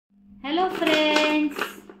Hello friends,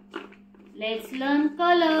 let's learn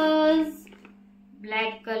colors.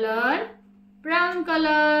 Black color, brown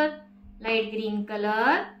color, light green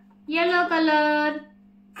color, yellow color,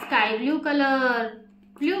 sky blue color,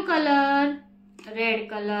 blue color, red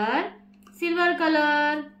color, silver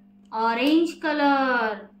color, orange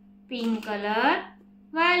color, pink color,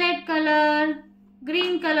 violet color,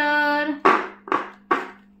 green color.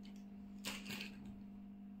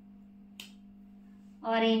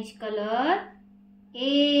 Orange color,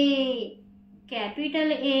 A,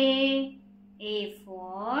 capital A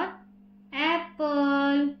for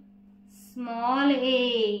apple, small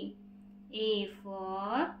A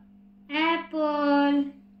for apple.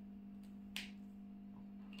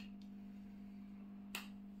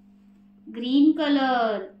 Green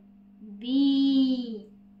color, B,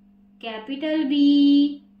 capital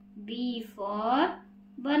B for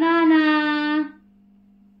banana,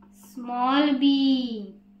 small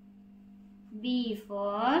b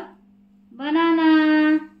for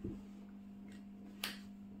banana.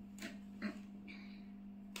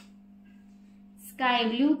 Sky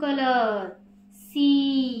blue color,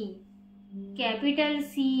 C, capital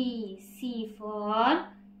C for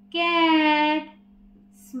cat,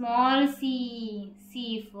 small c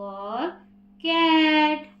for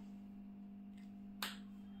cat.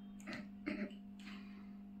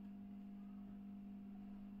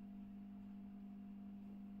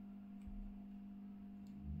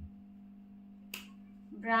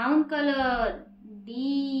 Brown color,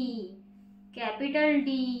 D, capital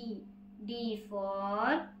D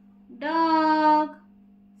for dog,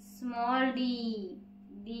 small d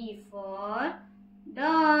for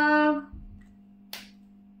dog.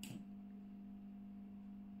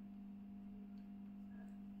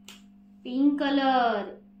 Pink color,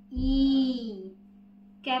 E,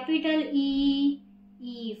 capital E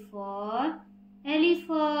for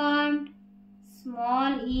elephant,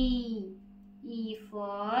 small e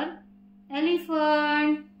for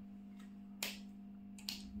elephant.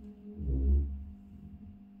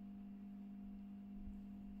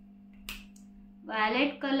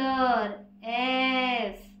 Violet color,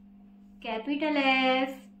 F, capital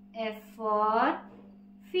F for